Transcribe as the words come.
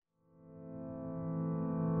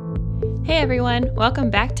Hey everyone,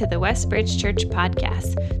 welcome back to the Westbridge Church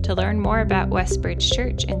podcast. To learn more about Westbridge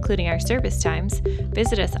Church, including our service times,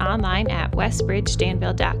 visit us online at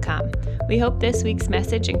westbridgedanville.com. We hope this week's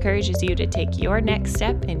message encourages you to take your next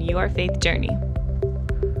step in your faith journey.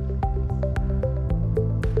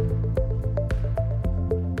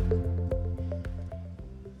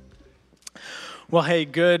 Well, hey,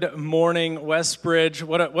 good morning, Westbridge.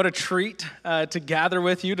 What a treat to gather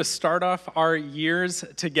with you to start off our years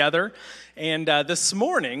together. And this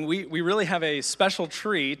morning, we really have a special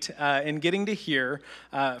treat in getting to hear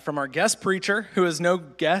from our guest preacher, who is no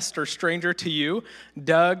guest or stranger to you,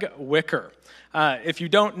 Doug Wicker. If you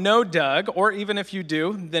don't know Doug, or even if you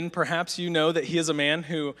do, then perhaps you know that he is a man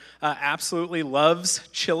who absolutely loves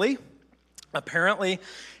chili. Apparently,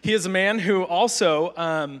 he is a man who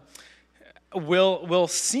also will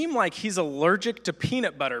seem like he's allergic to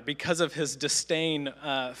peanut butter because of his disdain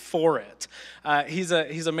for it. He's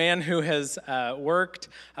a man who has worked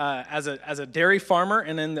as a dairy farmer,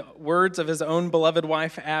 and in the words of his own beloved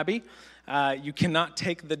wife, Abby, you cannot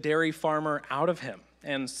take the dairy farmer out of him.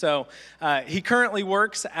 And so he currently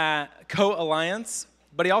works at Co-Alliance,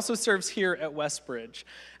 but he also serves here at Westbridge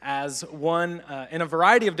as one, in a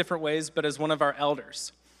variety of different ways, but as one of our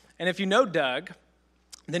elders. And if you know Doug,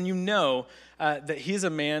 then you know that he's a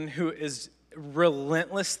man who is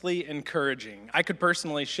relentlessly encouraging. I could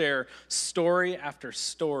personally share story after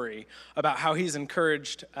story about how he's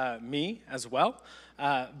encouraged me as well,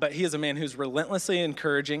 but he is a man who's relentlessly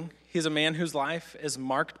encouraging. He's a man whose life is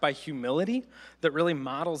marked by humility that really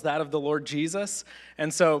models that of the Lord Jesus.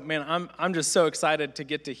 And so, man, I'm just so excited to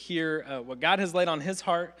get to hear what God has laid on his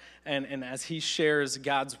heart and as he shares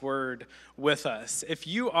God's word with us. If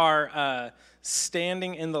you are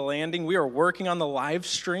standing in the landing, we are working on the live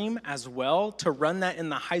stream as well to run that in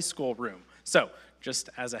the high school room. So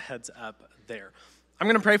just as a heads up there. I'm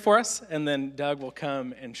going to pray for us, and then Doug will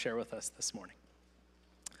come and share with us this morning.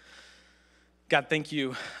 God, thank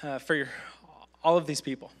you for all of these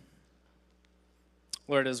people.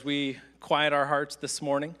 Lord, as we quiet our hearts this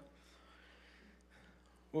morning,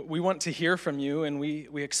 we want to hear from you, and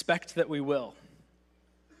we expect that we will.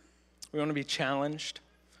 We want to be challenged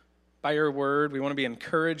by your word. We want to be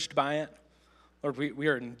encouraged by it. Lord, we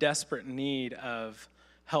are in desperate need of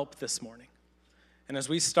help this morning. And as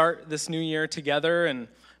we start this new year together and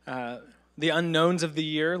the unknowns of the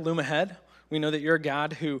year loom ahead, we know that you're a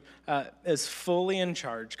God who is fully in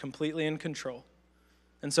charge, completely in control.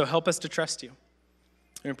 And so help us to trust you.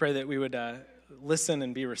 And we pray that we would listen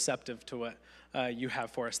and be receptive to what you have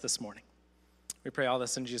for us this morning. We pray all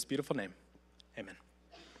this in Jesus' beautiful name. Amen.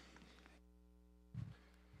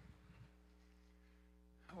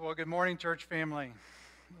 Well, good morning, church family.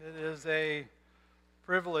 It is a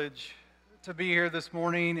privilege to be here this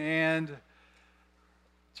morning and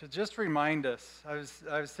to just remind us. I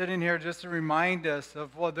was sitting here just to remind us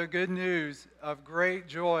of what the good news of great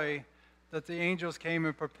joy that the angels came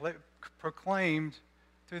and proclaimed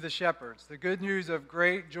through the shepherds. The good news of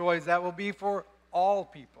great joys that will be for all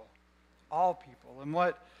people, and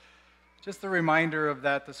what. Just a reminder of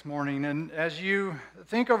that this morning. And as you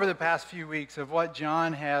think over the past few weeks of what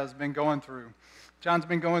John has been going through, John's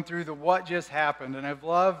been going through the what just happened, and I've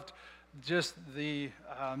loved just the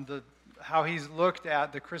how he's looked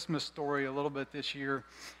at the Christmas story a little bit this year.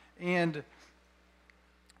 And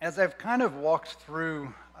as I've kind of walked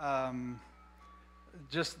through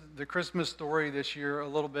just the Christmas story this year a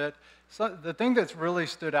little bit, so the thing that's really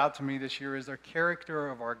stood out to me this year is the character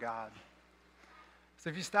of our God. So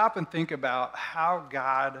if you stop and think about how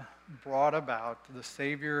God brought about the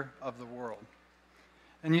Savior of the world,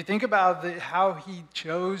 and you think about how he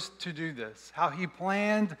chose to do this, how he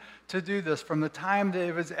planned to do this from the time that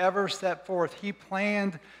it was ever set forth, he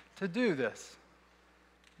planned to do this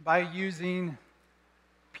by using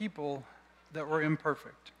people that were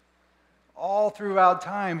imperfect. All throughout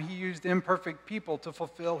time, he used imperfect people to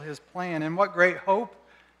fulfill his plan. And what great hope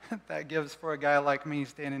that gives for a guy like me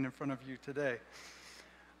standing in front of you today.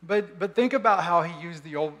 But think about how he used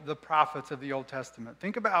the prophets of the Old Testament.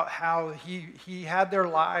 Think about how he had their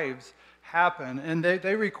lives happen, and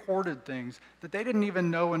they recorded things that they didn't even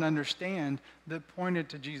know and understand that pointed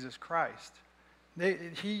to Jesus Christ.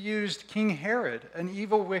 He used King Herod, an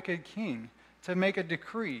evil, wicked king, to make a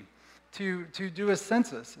decree, to do a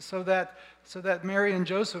census so that Mary and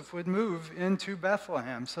Joseph would move into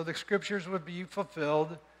Bethlehem, so the scriptures would be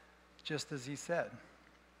fulfilled just as he said.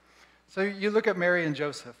 So you look at Mary and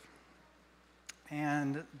Joseph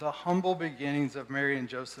and the humble beginnings of Mary and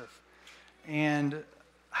Joseph, and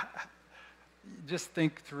just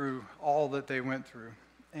think through all that they went through.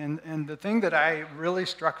 And the thing that really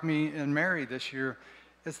struck me in Mary this year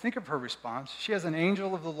is think of her response. She has an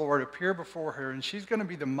angel of the Lord appear before her, and she's going to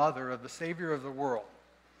be the mother of the Savior of the world.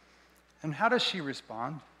 And how does she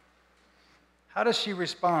respond? How does she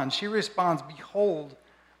respond? She responds, "Behold,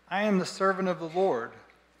 I am the servant of the Lord.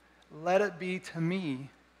 Let it be to me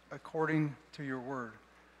according to your word."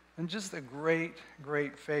 And just a great,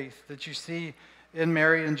 great faith that you see in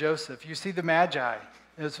Mary and Joseph. You see the Magi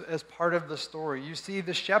as part of the story. You see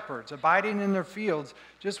the shepherds abiding in their fields,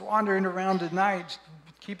 just wandering around at night,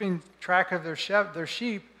 keeping track of their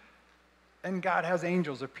sheep, and God has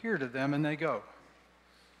angels appear to them, and they go.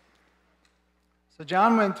 So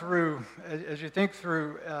John went through, as you think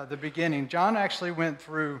through the beginning, John actually went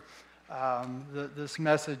through this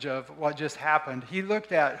message of what just happened. He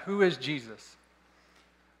looked at who is Jesus?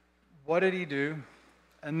 What did he do?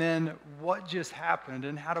 And then what just happened,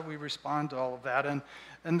 and how do we respond to all of that?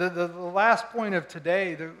 And the last point of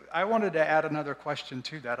today, I wanted to add another question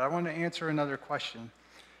to that. I want to answer another question,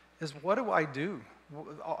 is what do I do?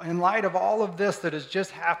 In light of all of this that has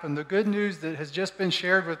just happened, the good news that has just been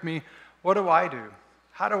shared with me, what do I do?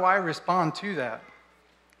 How do I respond to that?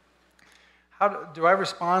 How do I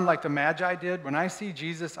respond like the Magi did? When I see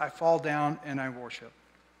Jesus, I fall down and I worship.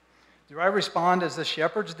 Do I respond as the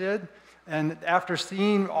shepherds did? And after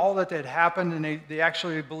seeing all that had happened and they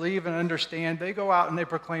actually believe and understand, they go out and they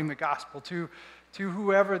proclaim the gospel to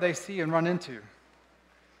whoever they see and run into.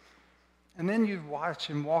 And then you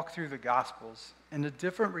watch and walk through the Gospels and the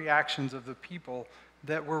different reactions of the people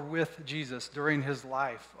that were with Jesus during his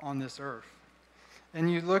life on this earth.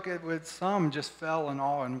 And you look at what some just fell in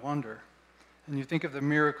awe and wonder. And you think of the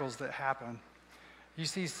miracles that happened. You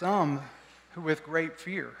see some who with great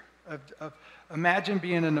fear. Imagine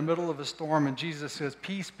being in the middle of a storm and Jesus says,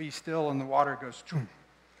 "Peace, be still," and the water goes, "Choom."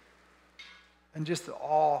 And just the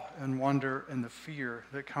awe and wonder and the fear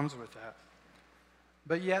that comes with that.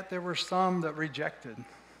 But yet there were some that rejected.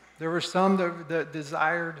 There were some that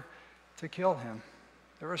desired to kill him.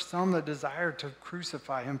 There were some that desired to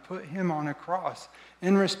crucify him, put him on a cross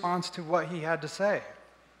in response to what he had to say.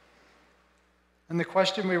 And the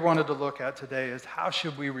question we wanted to look at today is, how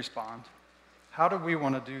should we respond? How do we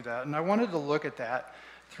want to do that? And I wanted to look at that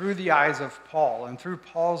through the eyes of Paul and through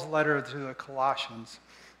Paul's letter to the Colossians.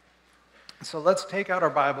 So let's take out our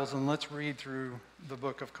Bibles and let's read through the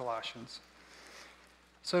book of Colossians.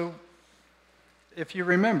 So if you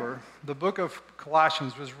remember, the book of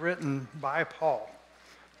Colossians was written by Paul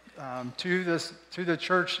to the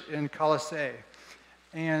church in Colossae.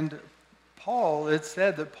 And Paul, it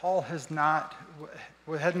said that Paul had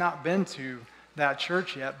not been to that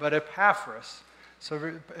church yet, but Epaphras.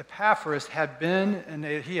 So Epaphras had been, and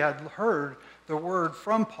he had heard the word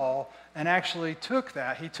from Paul, and actually took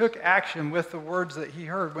that. He took action with the words that he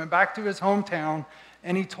heard, went back to his hometown,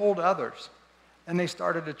 and he told others. And they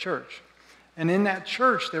started a church. And in that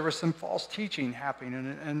church, there was some false teaching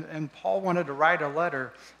happening. And Paul wanted to write a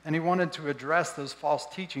letter, and he wanted to address those false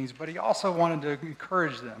teachings, but he also wanted to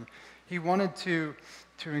encourage them. He wanted to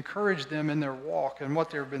encourage them in their walk and what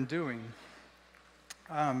they've been doing.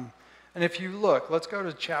 And if you look, let's go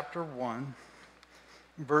to chapter 1,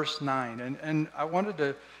 verse 9. And I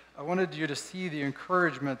wanted you to see the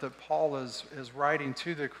encouragement that Paul is writing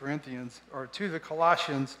to the Corinthians, or to the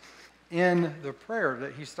Colossians, in the prayer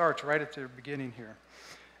that he starts right at the beginning here.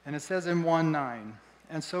 And it says in 1:9,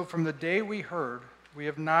 "And so from the day we heard, we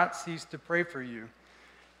have not ceased to pray for you,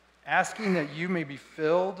 asking that you may be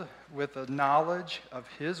filled with the knowledge of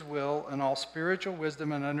his will and all spiritual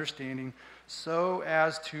wisdom and understanding, so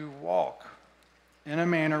as to walk in a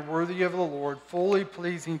manner worthy of the Lord, fully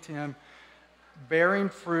pleasing to him, bearing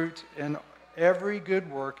fruit in every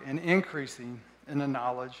good work and increasing in the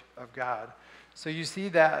knowledge of God." So you see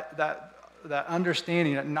that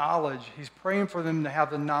understanding, that knowledge. He's praying for them to have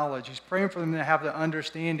the knowledge. He's praying for them to have the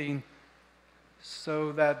understanding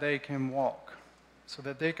so that they can walk. So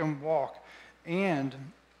that they can walk.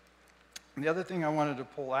 And the other thing I wanted to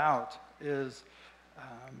pull out is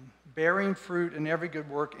bearing fruit in every good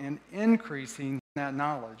work and increasing that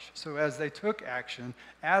knowledge. So as they took action,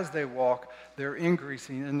 as they walk, they're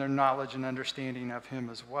increasing in their knowledge and understanding of him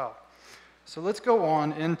as well. So let's go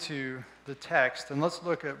on into the text, and let's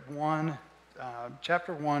look at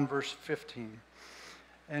chapter 1, verse 15.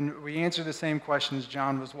 And we answer the same question as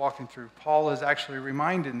John was walking through. Paul is actually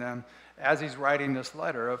reminding them, as he's writing this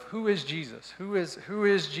letter, of who is Jesus? Who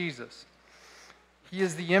is Jesus? He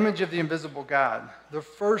is the image of the invisible God, the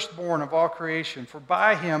firstborn of all creation. For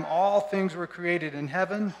by him all things were created in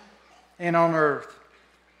heaven and on earth,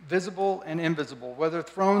 visible and invisible, whether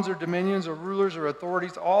thrones or dominions or rulers or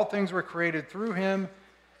authorities, all things were created through him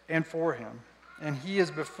and for him. And he is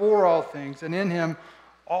before all things, and in him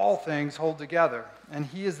all things hold together. And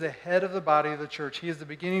he is the head of the body of the church. He is the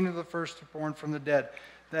beginning of the firstborn from the dead,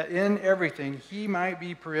 that in everything he might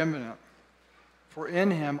be preeminent. For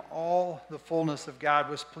in him all the fullness of God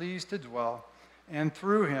was pleased to dwell, and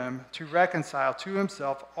through him to reconcile to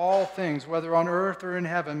himself all things, whether on earth or in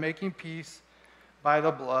heaven, making peace by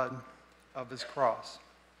the blood of his cross.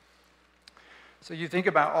 So you think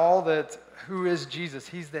about all that, who is Jesus?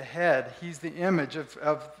 He's the head. He's the image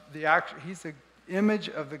he's the image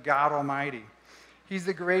of the God Almighty. He's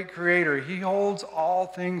the great creator. He holds all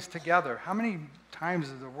things together. How many times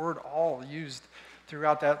is the word all used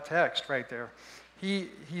throughout that text right there?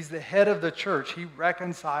 He's the head of the church. He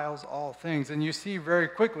reconciles all things. And you see very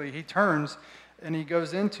quickly, he turns and he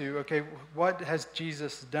goes into, okay, what has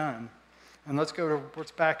Jesus done? And let's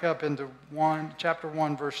back up into chapter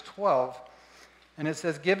 1, verse 12. And it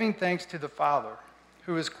says, giving thanks to the Father,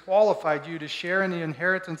 who has qualified you to share in the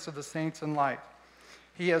inheritance of the saints in light.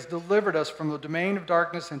 He has delivered us from the domain of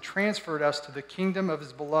darkness and transferred us to the kingdom of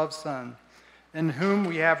his beloved Son, in whom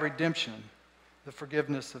we have redemption, the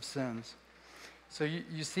forgiveness of sins. So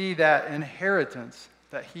you see that inheritance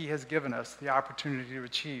that he has given us the opportunity to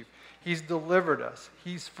achieve. He's delivered us.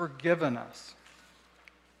 He's forgiven us.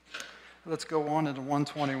 Let's go on into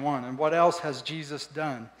 121. And what else has Jesus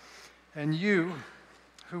done? And you,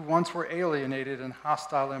 who once were alienated and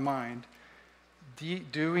hostile in mind,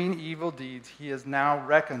 doing evil deeds, he is now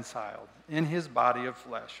reconciled in his body of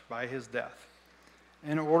flesh by his death,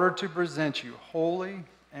 in order to present you holy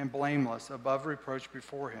and blameless above reproach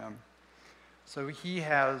before him. So he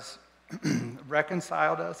has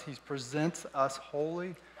reconciled us. He presents us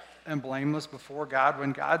holy and blameless before God.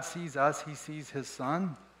 When God sees us, he sees his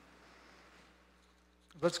Son.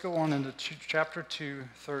 Let's go on into chapter 2,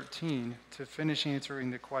 13 to finish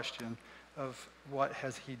answering the question of what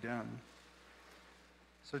has he done.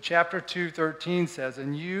 So chapter 2, 13 says,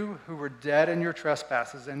 and you who were dead in your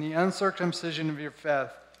trespasses and the uncircumcision of your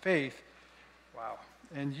faith,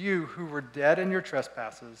 and you who were dead in your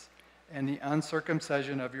trespasses and the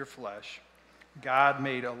uncircumcision of your flesh, God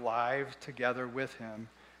made alive together with him,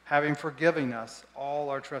 having forgiven us all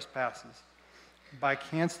our trespasses. By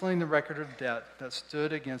canceling the record of debt that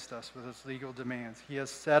stood against us with its legal demands, he has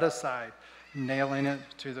set aside, nailing it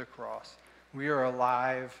to the cross. We are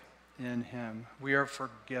alive in him. We are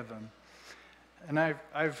forgiven. And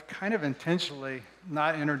I've kind of intentionally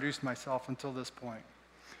not introduced myself until this point,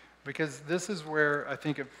 because this is where I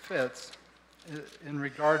think it fits in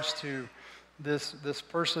regards to this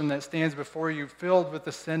person that stands before you filled with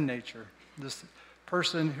the sin nature, this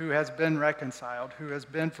person who has been reconciled, who has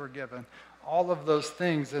been forgiven, all of those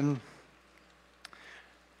things. And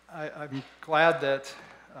I'm glad that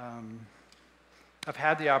I've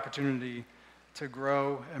had the opportunity to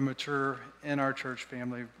grow and mature in our church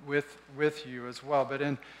family with you as well. But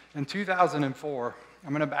in 2004, I'm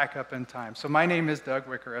going to back up in time. So my name is Doug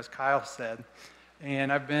Wicker, as Kyle said,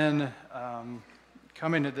 and I've been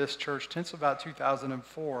coming to this church since about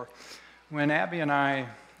 2004, when Abby and I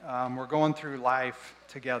were going through life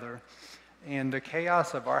together. And the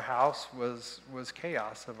chaos of our house was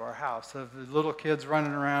chaos of our house, of the little kids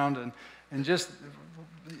running around, and just,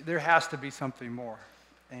 there has to be something more.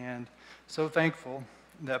 And so thankful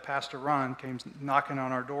that Pastor Ron came knocking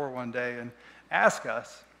on our door one day and asked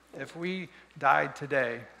us, if we died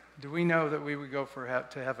today, do we know that we would go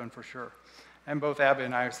to heaven for sure? And both Abby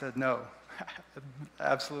and I said no,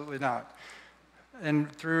 absolutely not.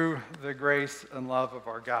 And through the grace and love of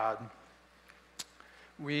our God,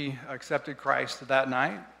 we accepted Christ that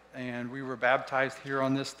night, and we were baptized here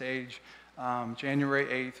on this stage January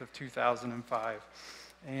 8th of 2005.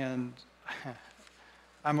 And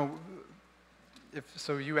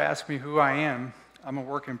so you ask me who I am, I'm a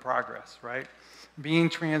work in progress, right? Being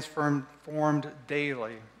transformed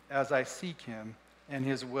daily as I seek him and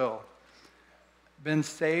his will. Been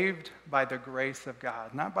saved by the grace of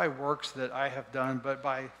God, not by works that I have done, but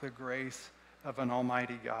by the grace of an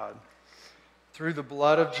almighty God. Through the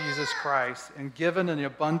blood of Jesus Christ, and given an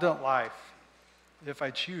abundant life if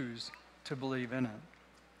I choose to believe in it.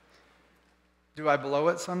 Do I blow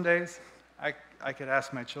it some days? I could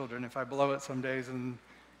ask my children if I blow it some days, and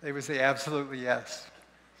they would say absolutely yes.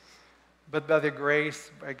 But by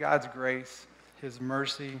God's grace, his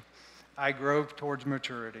mercy, I grow towards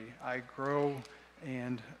maturity. I grow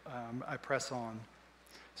and I press on.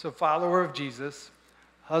 So follower of Jesus,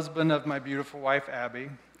 husband of my beautiful wife, Abby,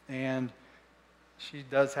 and she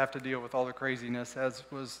does have to deal with all the craziness, as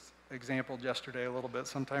was exampled yesterday a little bit,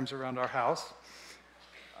 sometimes around our house.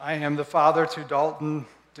 I am the father to Dalton,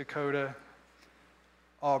 Dakota,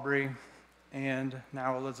 Aubrey, and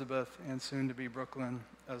now Elizabeth, and soon to be Brooklyn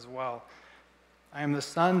as well. I am the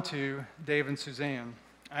son to Dave and Suzanne.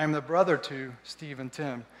 I am the brother to Steve and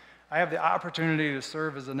Tim. I have the opportunity to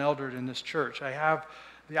serve as an elder in this church. I have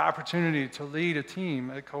the opportunity to lead a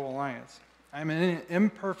team at Co-Alliance. I'm an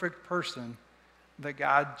imperfect person that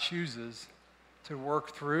God chooses to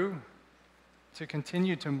work through, to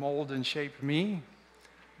continue to mold and shape me,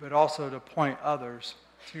 but also to point others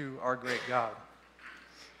to our great God.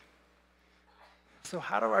 So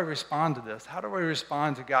how do I respond to this? How do I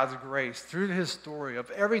respond to God's grace through his story of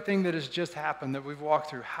everything that has just happened that we've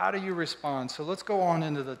walked through? How do you respond? So let's go on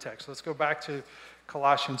into the text. Let's go back to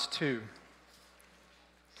Colossians 2,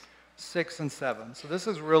 6 and 7. So this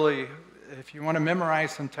is really, if you want to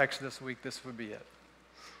memorize some text this week, this would be it.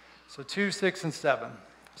 So 2, 6, and 7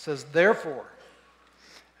 says, "Therefore,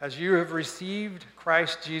 as you have received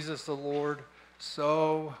Christ Jesus the Lord,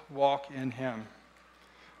 so walk in him,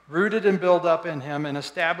 rooted and built up in him and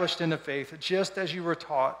established in the faith, just as you were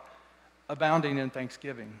taught, abounding in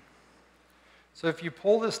thanksgiving." So if you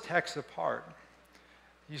pull this text apart,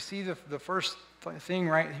 you see the first thing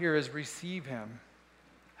right here is receive him.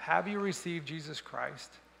 Have you received Jesus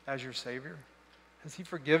Christ as your Savior? Has he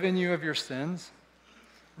forgiven you of your sins?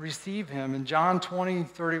 Receive him. In John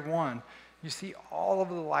 20:31, you see all of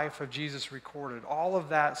the life of Jesus recorded, all of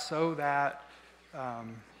that so that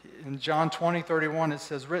in John 20:31 it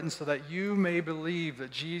says, "Written so that you may believe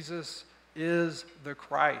that Jesus is the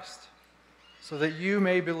Christ," so that you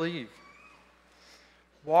may believe.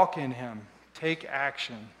 Walk in him. Take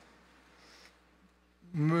action.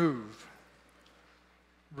 Move.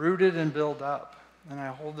 Rooted and build up. And I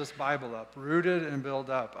hold this Bible up. Rooted and build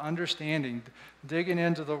up. Understanding, digging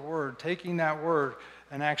into the Word, taking that Word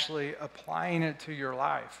and actually applying it to your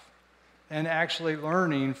life. And actually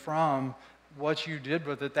learning from what you did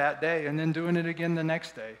with it that day and then doing it again the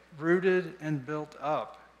next day. Rooted and built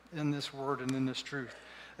up in this Word and in this truth.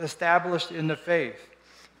 Established in the faith.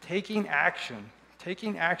 Taking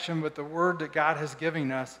action with the Word that God has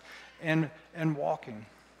given us and walking.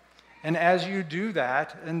 And as you do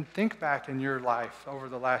that, and think back in your life over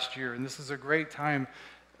the last year, and this is a great time,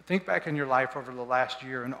 think back in your life over the last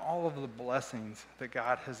year and all of the blessings that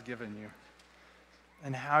God has given you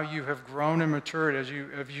and how you have grown and matured as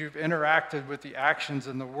you've interacted with the actions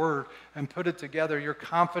and the Word and put it together. Your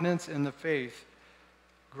confidence in the faith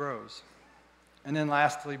grows. And then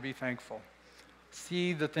lastly, be thankful.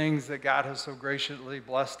 See the things that God has so graciously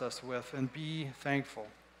blessed us with and be thankful.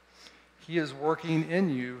 He is working in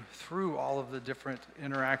you through all of the different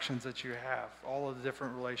interactions that you have, all of the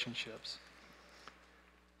different relationships.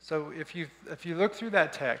 So if you look through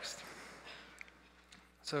that text,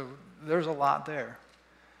 so there's a lot there.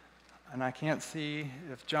 And I can't see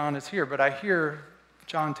if John is here, but I hear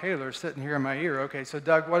John Taylor sitting here in my ear. Okay, so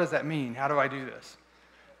Doug, what does that mean? How do I do this?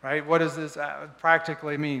 Right? What does this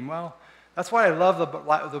practically mean? Well, that's why I love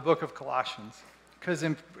the book of Colossians. Because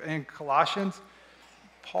in Colossians,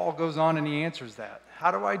 Paul goes on and he answers that.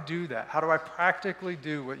 How do I do that? How do I practically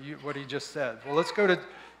do what he just said? Well, let's go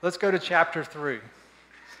to chapter 3.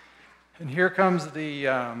 And here comes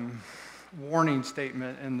the warning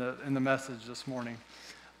statement in the message this morning.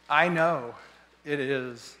 I know it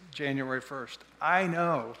is January 1st. I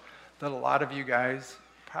know that a lot of you guys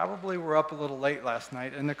probably were up a little late last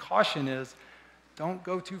night, and the caution is, don't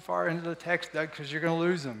go too far into the text, Doug, because you're going to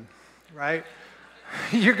lose them, right?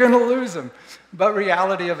 You're going to lose them. But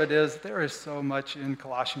reality of it is, there is so much in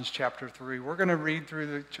Colossians chapter 3. We're going to read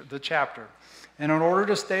through the chapter. And in order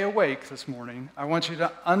to stay awake this morning, I want you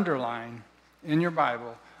to underline in your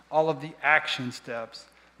Bible all of the action steps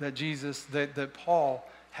that Paul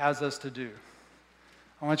has us to do.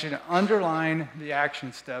 I want you to underline the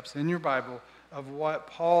action steps in your Bible of what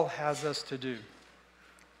Paul has us to do.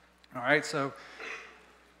 All right, so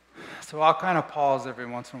I'll kind of pause every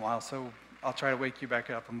once in a while. So I'll try to wake you back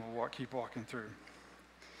up, and we'll keep walking through.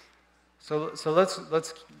 So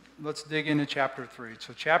let's dig into chapter 3.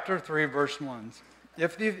 So chapter 3, verse 1.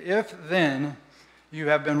 If then you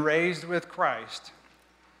have been raised with Christ,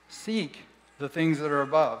 seek the things that are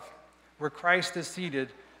above, where Christ is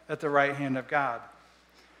seated at the right hand of God.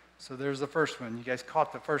 So there's the first one. You guys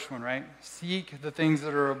caught the first one, right? Seek the things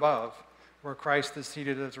that are above, where Christ is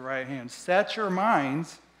seated at the right hand. Set your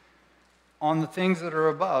minds on the things that are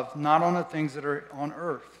above, not on the things that are on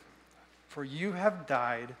earth. For you have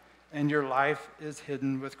died, and your life is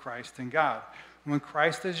hidden with Christ in God. When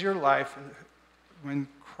Christ, who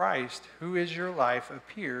is your life,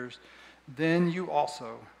 appears, then you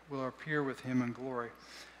also will appear with him in glory.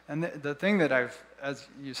 And the thing that as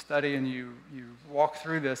you study and you walk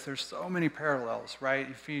through this, there's so many parallels, right?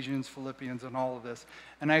 Ephesians, Philippians, and all of this.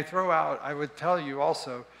 And I would tell you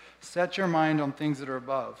also, set your mind on things that are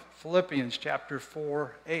above. Philippians chapter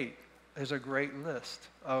 4:8 is a great list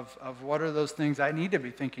of what are those things I need to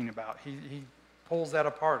be thinking about. He pulls that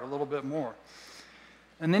apart a little bit more.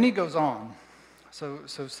 And then he goes on. So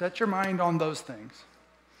set your mind on those things.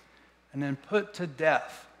 And then put to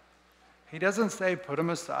death. He doesn't say put them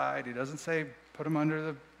aside. He doesn't say put them under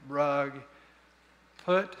the rug.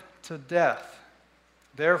 Put to death,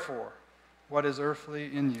 therefore, what is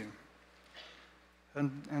earthly in you.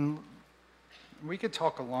 And we could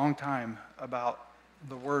talk a long time about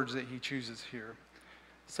the words that he chooses here.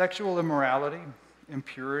 Sexual immorality,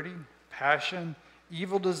 impurity, passion,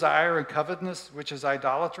 evil desire, and covetousness, which is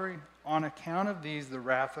idolatry. On account of these, the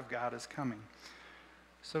wrath of God is coming.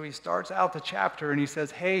 So he starts out the chapter and he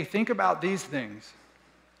says, hey, think about these things.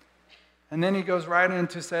 And then he goes right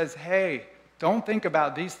into says, hey, don't think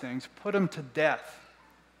about these things. Put them to death.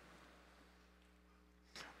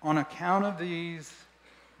 On account of these,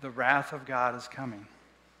 the wrath of God is coming.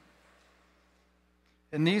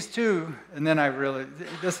 And these two, and then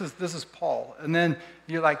this is Paul. And then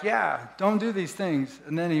you're like, yeah, don't do these things.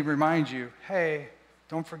 And then he reminds you, hey,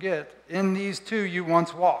 don't forget, in these two you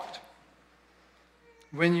once walked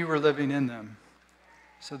when you were living in them.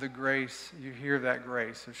 So the grace, you hear that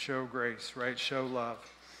grace of show grace, right? Show love.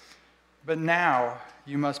 But now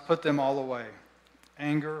you must put them all away.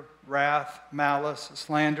 Anger, wrath, malice,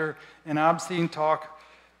 slander, and obscene talk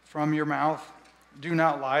from your mouth. Do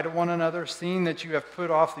not lie to one another, seeing that you have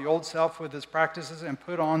put off the old self with its practices and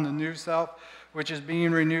put on the new self, which is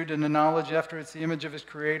being renewed in the knowledge after it's the image of its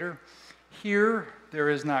creator. Here there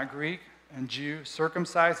is not Greek and Jew,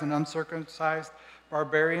 circumcised and uncircumcised,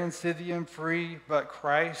 barbarian, Scythian, free, but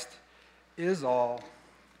Christ is all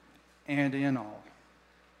and in all.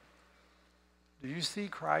 Do you see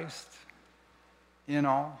Christ in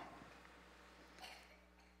all?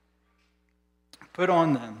 Put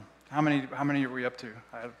on then. How many are we up to?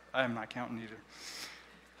 I am not counting either.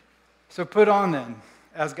 So put on then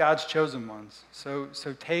as God's chosen ones. So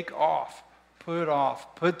take off,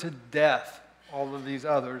 put to death all of these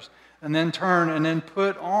others, and then turn and then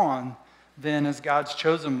put on then as God's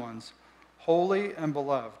chosen ones, holy and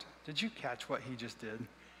beloved. Did you catch what he just did?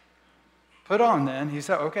 Put on then. He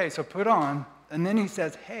said, okay, so put on. And then he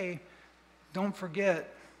says, hey, don't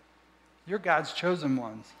forget, you're God's chosen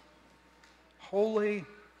ones, holy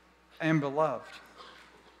and beloved.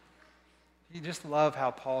 You just love how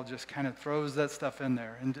Paul just kind of throws that stuff in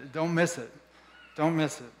there. And don't miss it. Don't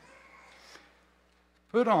miss it.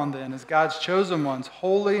 Put on then as God's chosen ones,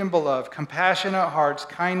 holy and beloved, compassionate hearts,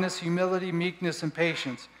 kindness, humility, meekness, and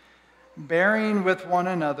patience, bearing with one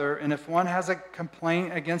another, and if one has a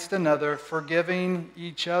complaint against another, forgiving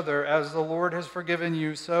each other, as the Lord has forgiven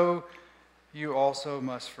you, so you also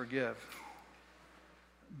must forgive.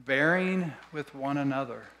 Bearing with one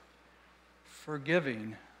another,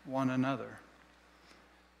 forgiving one another.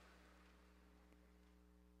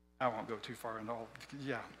 I won't go too far into all.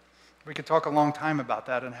 Yeah. We could talk a long time about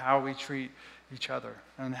that and how we treat each other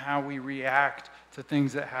and how we react to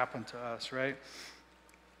things that happen to us, right?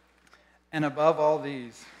 And above all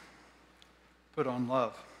these, put on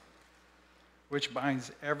love, which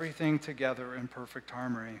binds everything together in perfect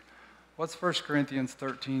harmony. What's 1 Corinthians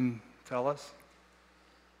 13 tell us?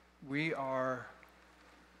 We are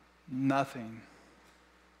nothing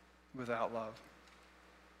without love.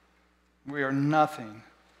 We are nothing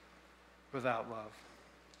without love.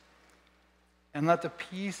 And let the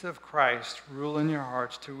peace of Christ rule in your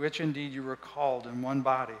hearts, to which indeed you were called in one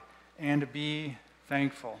body, and be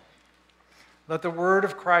thankful. Let the word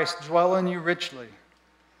of Christ dwell in you richly,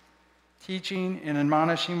 teaching and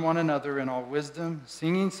admonishing one another in all wisdom,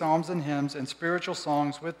 singing psalms and hymns and spiritual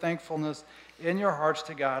songs with thankfulness in your hearts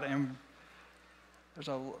to God. And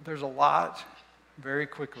there's a lot very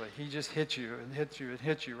quickly. He just hits you and hits you and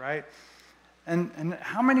hits you, right? And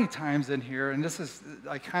how many times in here, and this is,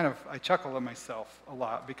 I chuckle at myself a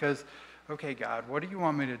lot because, okay, God, what do you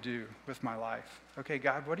want me to do with my life? Okay,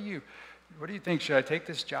 God, what do you think? Should I take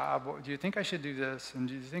this job? Do you think I should do this? And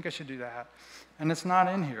do you think I should do that? And it's not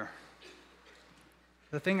in here.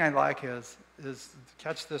 The thing I like is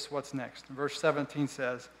catch this, what's next. Verse 17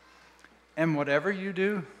 says, and whatever you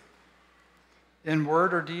do, in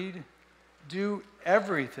word or deed, do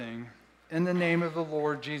everything in the name of the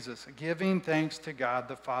Lord Jesus, giving thanks to God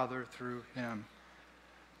the Father through him.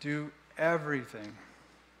 Do everything.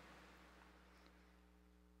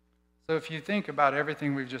 So if you think about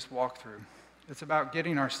everything we've just walked through, it's about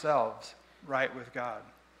getting ourselves right with God.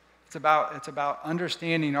 It's about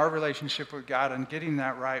understanding our relationship with God and getting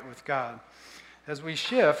that right with God. As we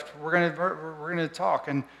shift, we're going to talk,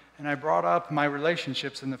 and I brought up my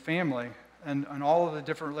relationships in the family and all of the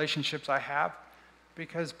different relationships I have,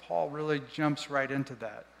 because Paul really jumps right into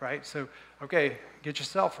that, right? So, okay, get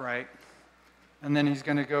yourself right, and then he's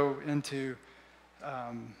going to go into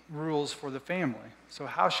rules for the family. So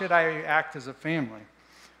how should I act as a family?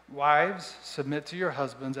 Wives, submit to your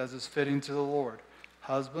husbands as is fitting to the Lord.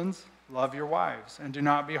 Husbands, love your wives and do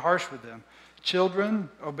not be harsh with them. Children,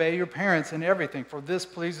 obey your parents in everything, for this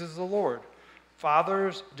pleases the Lord.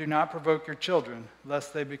 Fathers, do not provoke your children,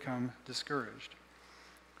 lest they become discouraged.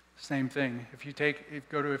 Same thing. If you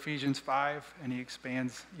go to Ephesians 5, and he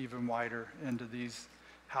expands even wider into these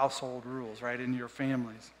household rules, right, in your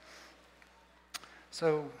families.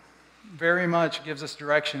 So very much gives us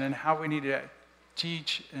direction in how we need to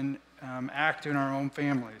teach and act in our own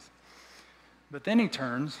families. But then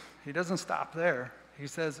he doesn't stop there. He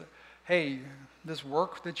says, hey, this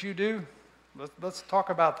work that you do, let's talk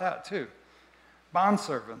about that too.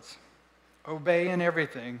 Bondservants, obey in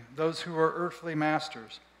everything those who are earthly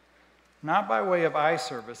masters, not by way of eye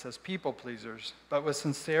service as people pleasers, but with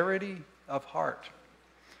sincerity of heart,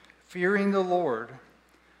 fearing the Lord.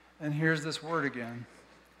 And here's this word again.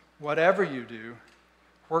 Whatever you do,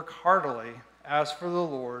 work heartily as for the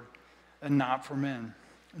Lord and not for men,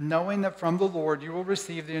 knowing that from the Lord you will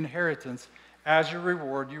receive the inheritance. As your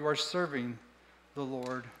reward, you are serving the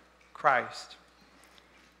Lord Christ.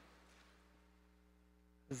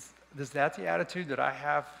 Is that the attitude that I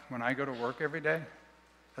have when I go to work every day?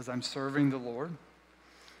 As I'm serving the Lord?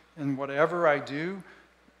 And whatever I do,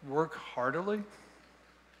 work heartily?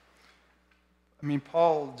 I mean,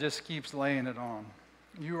 Paul just keeps laying it on.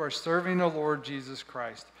 You are serving the Lord Jesus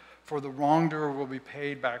Christ, for the wrongdoer will be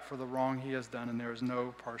paid back for the wrong he has done, and there is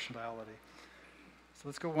no partiality. So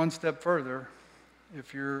let's go one step further.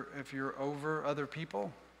 If you're over other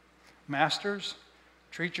people, masters,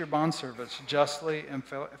 treat your bondservants justly and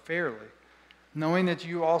fairly, knowing that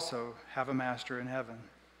you also have a master in heaven.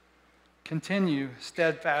 Continue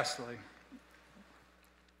steadfastly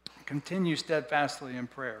in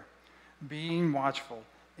prayer, being watchful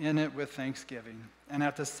in it with thanksgiving. And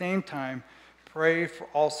at the same time, pray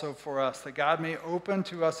also for us, that God may open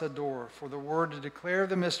to us a door for the word to declare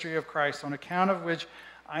the mystery of Christ, on account of which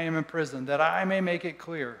I am in prison, that I may make it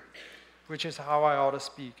clear, which is how I ought to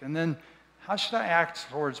speak. And then, how should I act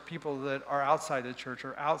towards people that are outside the church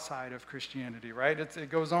or outside of Christianity, right? It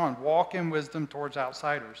goes on. Walk in wisdom towards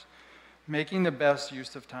outsiders, making the best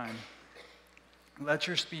use of time. Let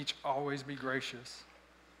your speech always be gracious,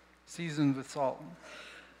 seasoned with salt,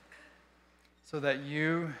 so that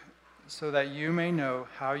you may know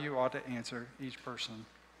how you ought to answer each person.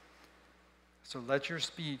 So let your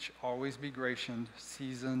speech always be gracious,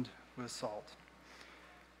 seasoned with salt.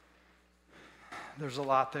 There's a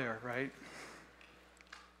lot there, right?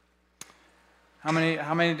 How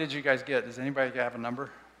many did you guys get? Does anybody have a number?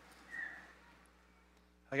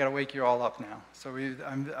 I got to wake you all up now. So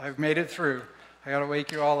I've made it through. I got to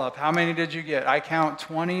wake you all up. How many did you get? I count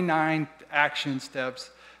 29 action steps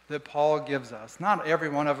that Paul gives us. Not every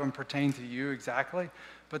one of them pertain to you exactly,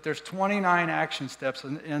 but there's 29 action steps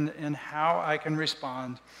in how I can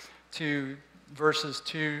respond to verses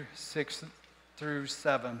 2, 6 through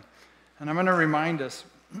 7. And I'm going to remind us,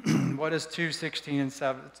 what does 2, 6, and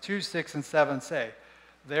 7 say?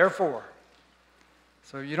 Therefore.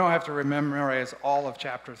 So you don't have to memorize all of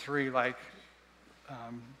chapter 3 you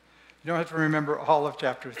don't have to remember all of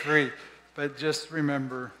chapter 3, but just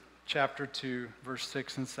remember chapter 2, verse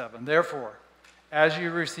 6 and 7. Therefore, as you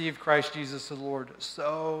receive Christ Jesus the Lord,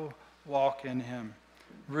 so walk in him,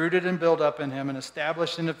 rooted and built up in him and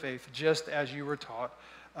established in the faith, just as you were taught,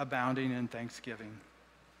 abounding in thanksgiving.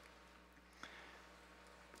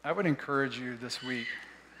 I would encourage you this week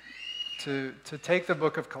to take the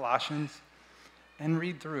book of Colossians and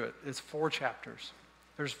read through it. It's 4 chapters.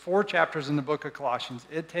 There's 4 chapters in the book of Colossians.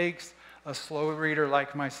 It takes a slow reader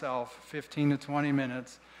like myself 15 to 20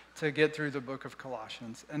 minutes to get through the book of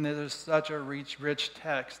Colossians. And there's such a rich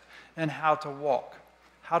text and how to walk.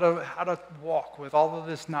 How to walk with all of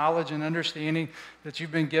this knowledge and understanding that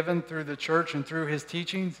you've been given through the church and through his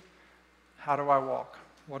teachings. How do I walk?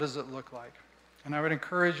 What does it look like? And I would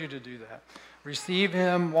encourage you to do that. Receive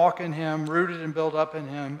him, walk in him, rooted and built up in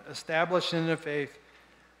him, established in the faith,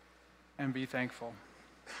 and be thankful.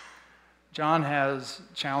 John has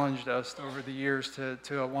challenged us over the years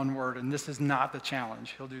to a one word, and this is not the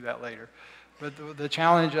challenge. He'll do that later. But the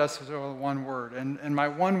challenge us to a one word. And my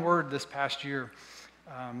one word this past year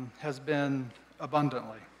has been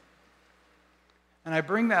abundantly. And I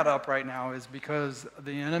bring that up right now is because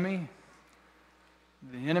the enemy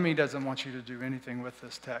doesn't want you to do anything with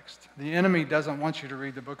this text. The enemy doesn't want you to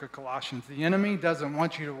read the book of Colossians. The enemy doesn't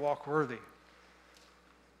want you to walk worthy.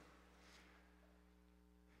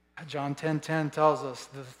 John 10:10 tells us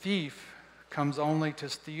the thief comes only to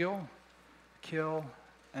steal, kill,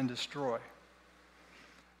 and destroy.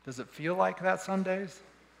 Does it feel like that some days?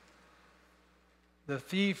 The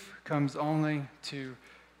thief comes only to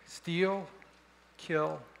steal,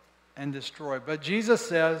 kill, and destroy. But Jesus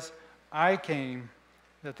says, I came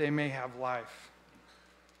that they may have life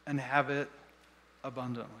and have it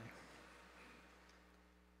abundantly.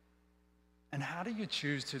 And how do you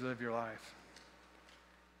choose to live your life?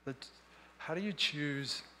 How do you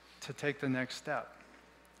choose to take the next step,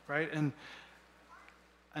 right? And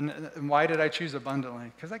why did I choose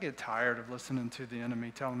abundantly? Because I get tired of listening to the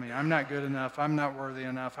enemy telling me I'm not good enough, I'm not worthy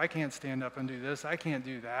enough, I can't stand up and do this, I can't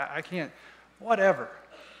do that, I can't, whatever.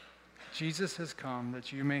 Jesus has come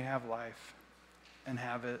that you may have life and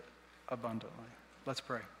have it abundantly. Let's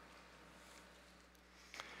pray.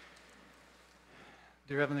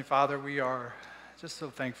 Dear Heavenly Father, we are just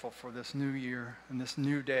so thankful for this new year and this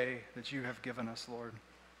new day that you have given us, Lord.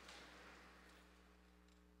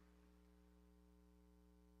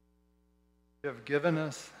 You have given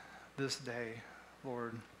us this day,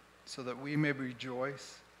 Lord, so that we may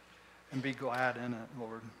rejoice and be glad in it,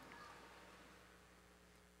 Lord.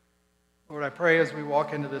 Lord, I pray as we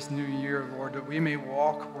walk into this new year, Lord, that we may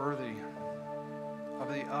walk worthy of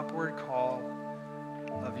the upward call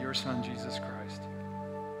of your Son, Jesus Christ.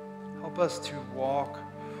 Help us to walk,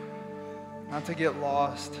 not to get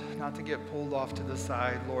lost, not to get pulled off to the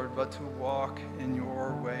side, Lord, but to walk in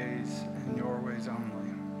your ways and your ways only.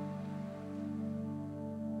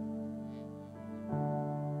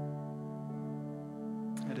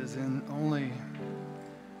 It is only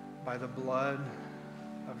by the blood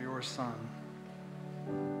of your Son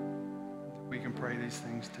that we can pray these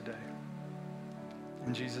things today.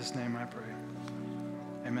 In Jesus' name I pray.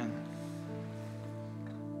 Amen.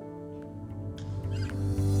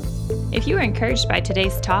 If you were encouraged by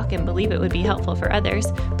today's talk and believe it would be helpful for others,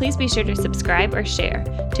 please be sure to subscribe or share.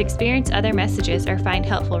 To experience other messages or find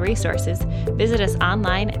helpful resources, visit us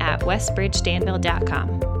online at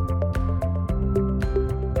westbridgedanville.com.